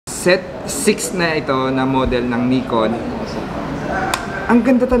set 6 na ito na model ng Nikon. Ang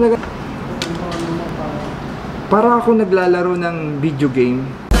ganda talaga. Para ako naglalaro ng video game.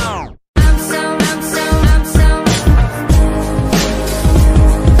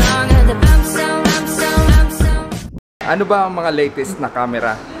 Ano ba ang mga latest na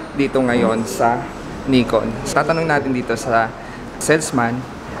camera dito ngayon sa Nikon? Tatanong natin dito sa salesman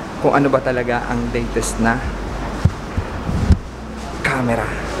kung ano ba talaga ang latest na camera.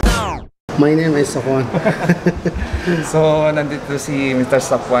 My name is Safwan. So, nandito si Mr.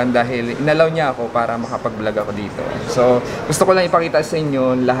 Safwan dahil inalaw niya ako para makapag-vlog ako dito. So, gusto ko lang ipakita sa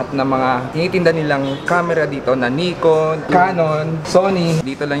inyo lahat ng mga tinitinda nilang camera dito na Nikon, Canon, Sony.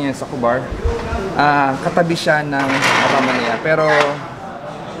 Dito lang yan sa Khobar. Katabi siya ng AlRhamaniyah. Pero,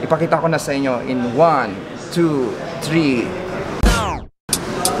 ipakita ko na sa inyo in 1, 2, 3.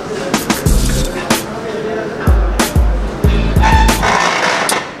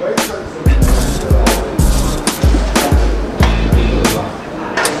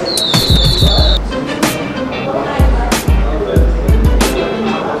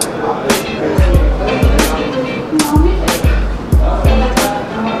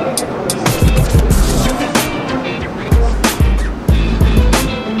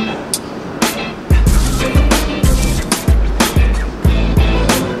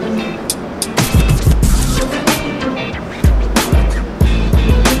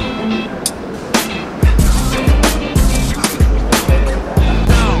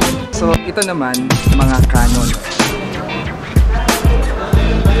 So, ito naman, mga Canon.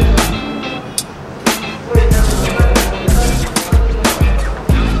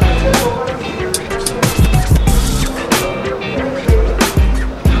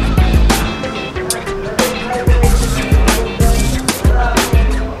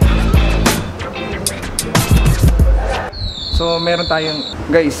 So, meron tayong,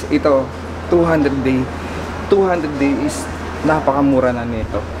 guys, ito, 200D. 200D is napakamura na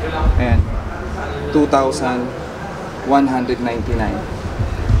nito. Ayan, 2,199.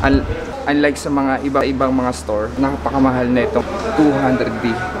 Unlike sa mga iba-ibang mga store, napakamahal na ito, 200D.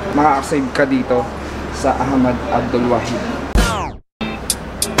 Makakasave ka dito sa Ahmed Abdulwahed.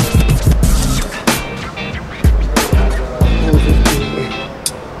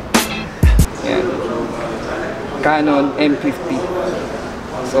 Ayan, Canon M50.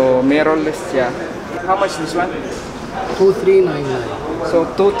 So, mirrorless siya. How much this one? 2399. So,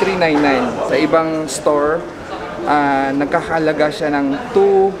 2399. Sa ibang store, nagkakalaga siya ng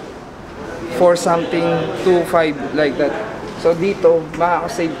 2 something, 25 like that. So, dito,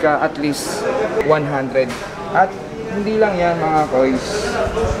 makakasave ka at least 100. At hindi lang yan mga koys.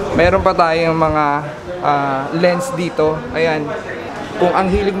 Meron pa tayong mga lens dito. Ayan. Kung ang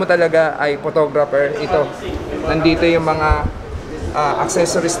hilig mo talaga ay photographer, ito. Nandito yung mga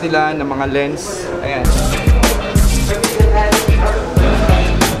accessories nila ng mga lens. Ayan.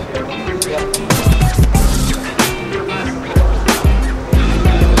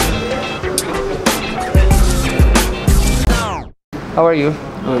 How are you?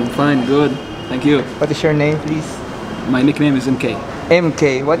 Oh, I'm fine, good. Thank you. What is your name, please? My nickname is MK.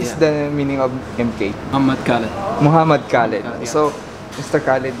 MK. What is the meaning of MK? Ahmed Khaled. Muhammad Khaled. Yeah. So, Mr.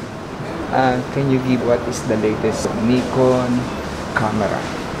 Khaled, can you give what is the latest Nikon camera?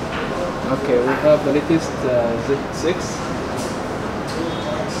 Okay, we have the latest Z6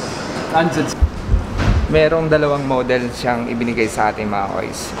 and Z6. Merong dalawang model siyang ibinigay sa ating mga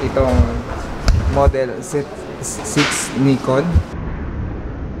koys. Itong model Z6 Nikon.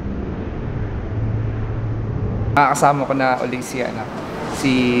 Kasama ko na uli si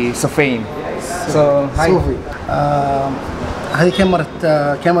Safane. So, hi. صوفي. هذه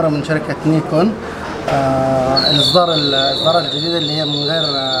كاميرا من شركة نيكون. الإصدار الجديد اللي هي من غير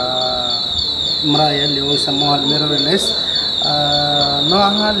مراية اللي هو يسموها الميرورلس.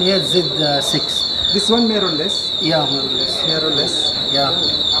 نوعها اللي هي زد 6. This one mirrorless? يا ميرورلس. Mirrorless? يا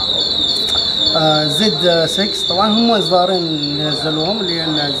زد 6. طبعا هم إصدارين نزلوهم اللي هي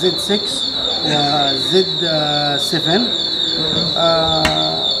زد 6 وزد 7.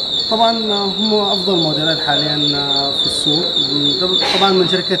 طبعا هم افضل موديلات حاليا في السوق، طبعا من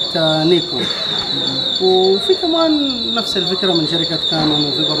شركه نيكون، وفي كمان نفس الفكره من شركه كانون،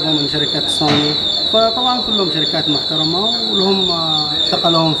 وفي برضه من شركه سوني. فطبعا كلهم شركات محترمه ولهم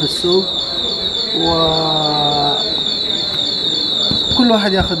ثقلهم في السوق، وكل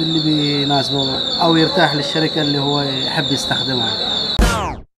واحد ياخذ اللي بيناسبه او يرتاح للشركه اللي هو يحب يستخدمها.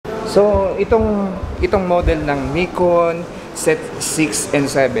 So, itong model ng Nikon set 6 and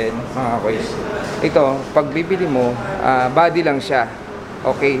 7, mga koys. Ito, pag bibili mo, body lang siya.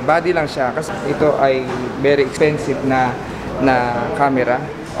 Okay, body lang siya kasi ito ay very expensive na camera.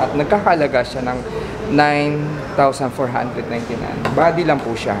 at nagkakalaga siya ng 9,499. Body lang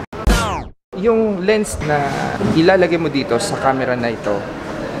po siya. Yung lens na ilalagay mo dito sa camera na ito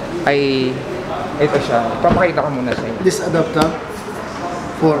ay ito siya. Papakita ko muna sa inyo. This adapter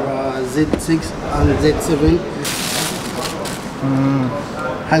for Z6 and Z7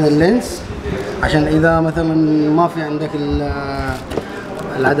 هذا اللينس عشان إذا مثلا ما في عندك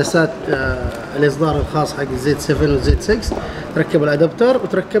العدسات الإصدار الخاص حق الزد 7 والزد 6 تركب الأدابتر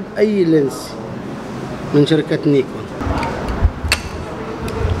وتركب أي لينس من شركة نيكون.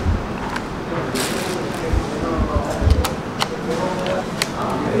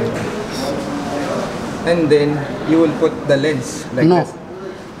 And then you will put the lens like No, this.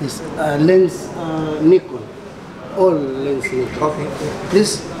 this lens Nikon, all lens Nikon. Okay.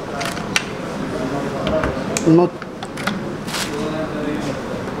 This not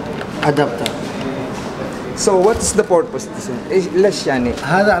adapter. So what's the purpose this one? ليش يعني؟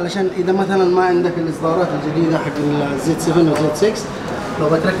 هذا علشان إذا مثلا ما عندك الإصدارات الجديدة حق الزد 7 والزد 6 لو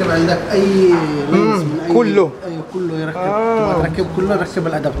بتركب عندك أي لينس من أي كله. كله يركب تبغى تركب كله ركب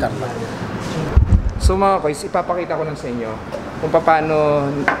الأدابتر. So mga guys, ipapakita ko lang sa inyo kung paano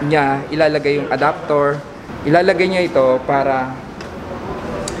niya ilalagay yung adapter. Ilalagay niya ito para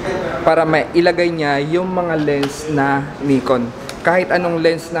mailagay niya yung mga lens na Nikon. Kahit anong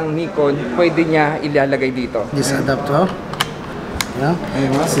lens ng Nikon, pwede niya ilalagay dito. This adapter, yeah.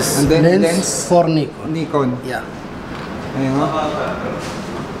 Ayun, This is and then lens for Nikon. Nikon. Yeah. Ayun.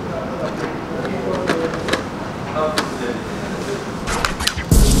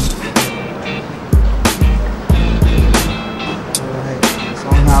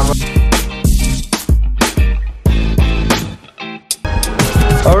 So, ang haba.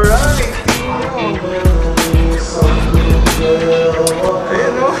 Alright!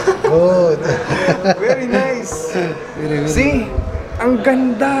 Good. Very nice. See, ang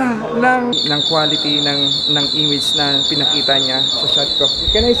ganda ng quality ng image na pinakita niya sa shot ko.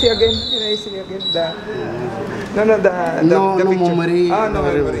 Can I see again? Can I see again the No picture? memory. No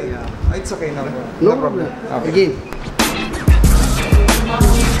memory. Yeah. It's okay, no No problem. problem. Okay. Again.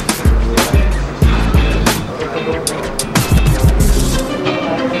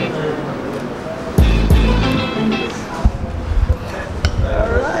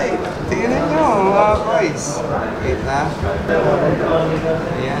 Alright. Tingnan nyo, mga guys. Wait na.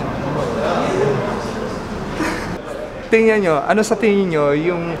 Ayan. Tingnan nyo, ano sa tingin nyo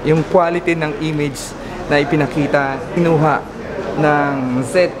yung quality ng image na ipinakita, kinuha ng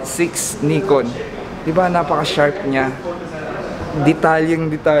Z6 Nikon. Diba, napaka-sharp niya.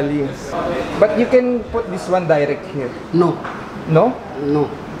 Detalyeng-detalye. But you can put this one direct here. No. No? No.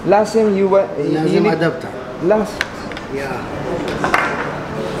 Last time you لازم need adapter. last. Yeah.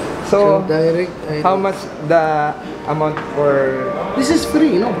 So, direct. how much the amount for... This is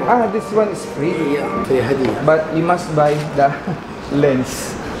free, no problem. This one is free. Yeah. Free hadiah. But you must buy the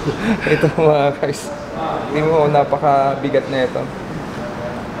lens. Ito mga guys. Hindi mo, napakabigat na ito.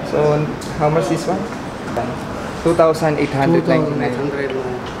 So, how much this one? 2,899. 2,800.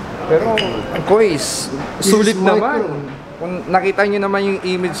 Pero, guys, sulit is naman. micro. Kung nakita nyo naman yung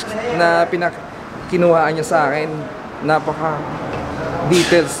image na kinuhaan niya sa akin, napaka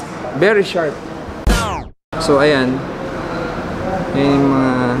details, very sharp. So, ayan. Yan yung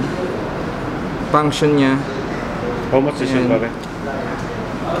mga function niya. How much is your pare?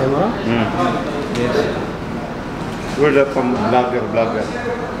 Camera? Yes. Where's that from? Blogger.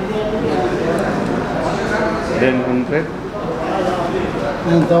 Then 100.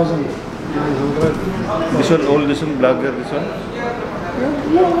 9,900. This one, all this one, blogger, this one.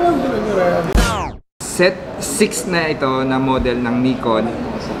 Set 6 na ito na model ng Nikon.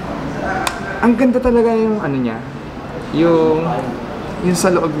 Ang ganda talaga yung ano niya. Yung sa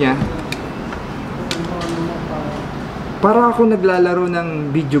loob niya. Para ako naglalaro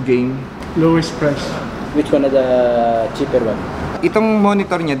ng video game. Lowest price. Which one are the cheaper one? Itong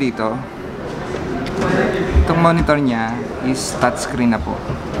monitor niya dito. Itong monitor niya is touchscreen na po.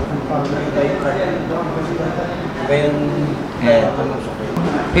 Ayan.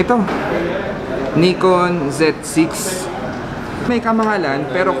 Ito. Nikon Z6. May kamahalan,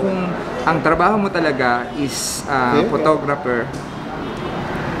 pero kung ang trabaho mo talaga is photographer,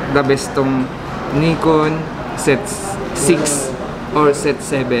 the best tong Nikon Z6 or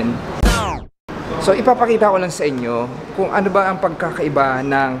Z7. So ipapakita ko lang sa inyo kung ano ba ang pagkakaiba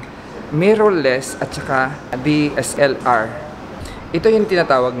ng mirrorless at saka DSLR. Ito yung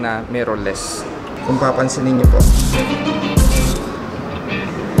tinatawag na mirrorless. Kung papansinin niyo po.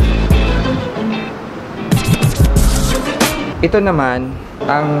 Ito naman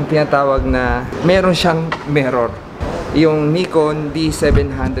ang tinatawag na meron siyang mirror. yung Nikon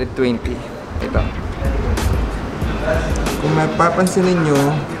D720. Ito. Kung mapapansin ninyo,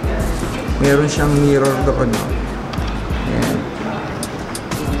 meron siyang mirror doon, no? Ayan.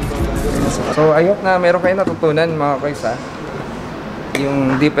 So, I hope na meron kayo natutunan mga guys, ha?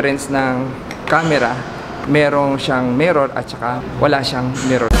 Yung difference ng camera, merong siyang mirror at saka wala siyang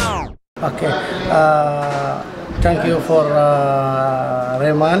mirror. Okay. Thank you for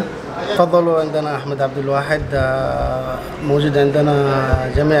ريمان. تفضلوا عندنا أحمد عبدالواحد موجود عندنا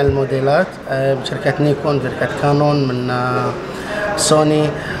جميع الموديلات بشركة نيكون، شركة كانون، من سوني.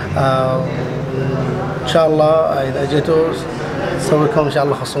 إن شاء الله إذا جيتوا نسوي لكم إن شاء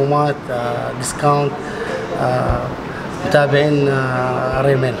الله خصومات ديسكاونت. متابعين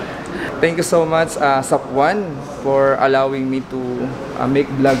ريمان. Thank you so much, Sap1, for allowing me to make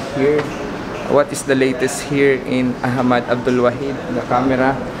vlog here. What is the latest here in Ahmed Abdulwahed, the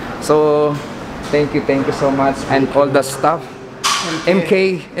camera. So, thank you so much, and all the staff. MK.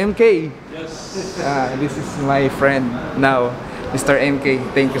 Yes. This is my friend now, Mr.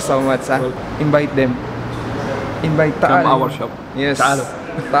 MK. Thank you so much. Invite them. Invite Taal. Come our shop. Yes. Taal.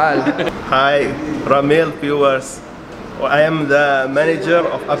 Hi, Ramil viewers. I am the manager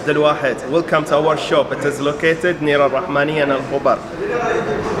of Abdulwahed. Welcome to our shop. It is located near AlRhamaniyah and Khobar.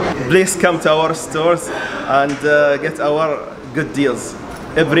 Please come to our stores and get our good deals.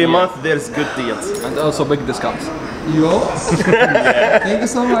 Every month there's good deals. And also big discounts. Yo. Thank you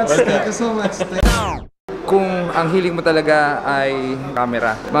so much. Thank you so much. Kung ang hiling mo talaga ay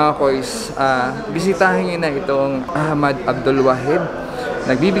camera, mga koys, bisitahin nyo na itong Ahmed Abdulwahed.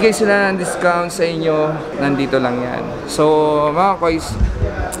 Nagbibigay sila ng discount sa inyo, nandito lang yan. So, mga koys,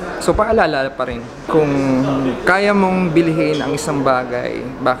 so paalala pa rin, kung kaya mong bilhin ang isang bagay,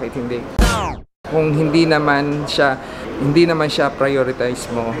 bakit hindi? Kung hindi naman siya prioritize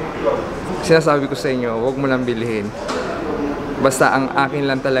mo, sinasabi ko sa inyo, huwag mo lang bilhin. Basta ang akin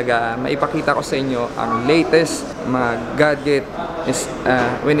lang talaga, maipakita ko sa inyo ang latest mga gadget is,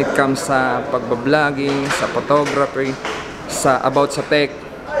 when it comes sa pagbabloging, sa photography, about sa tech.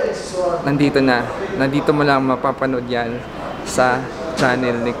 Nandito mo lang mapapanood yan sa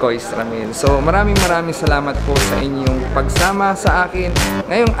channel ni Ramil. So maraming salamat po sa inyong pagsama sa akin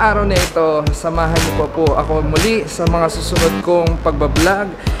ngayong araw na ito. Samahan niyo po ako muli sa mga susunod kong pagbablog.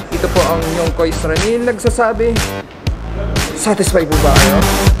 Ito po ang inyong Ramil nagsasabi, satisfied po ba kayo?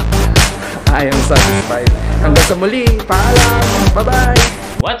 I am satisfied. Hanggang sa muli, paalam, bye bye.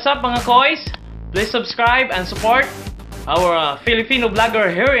 What's up mga koys? Please subscribe and support our Filipino blogger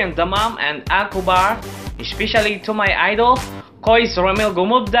here in Damam and Khobar, especially to my idol Ramil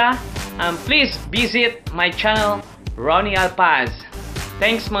Gomogda, and please visit my channel Ronnie Alpaz.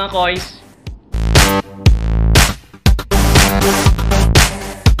 Thanks mga koys.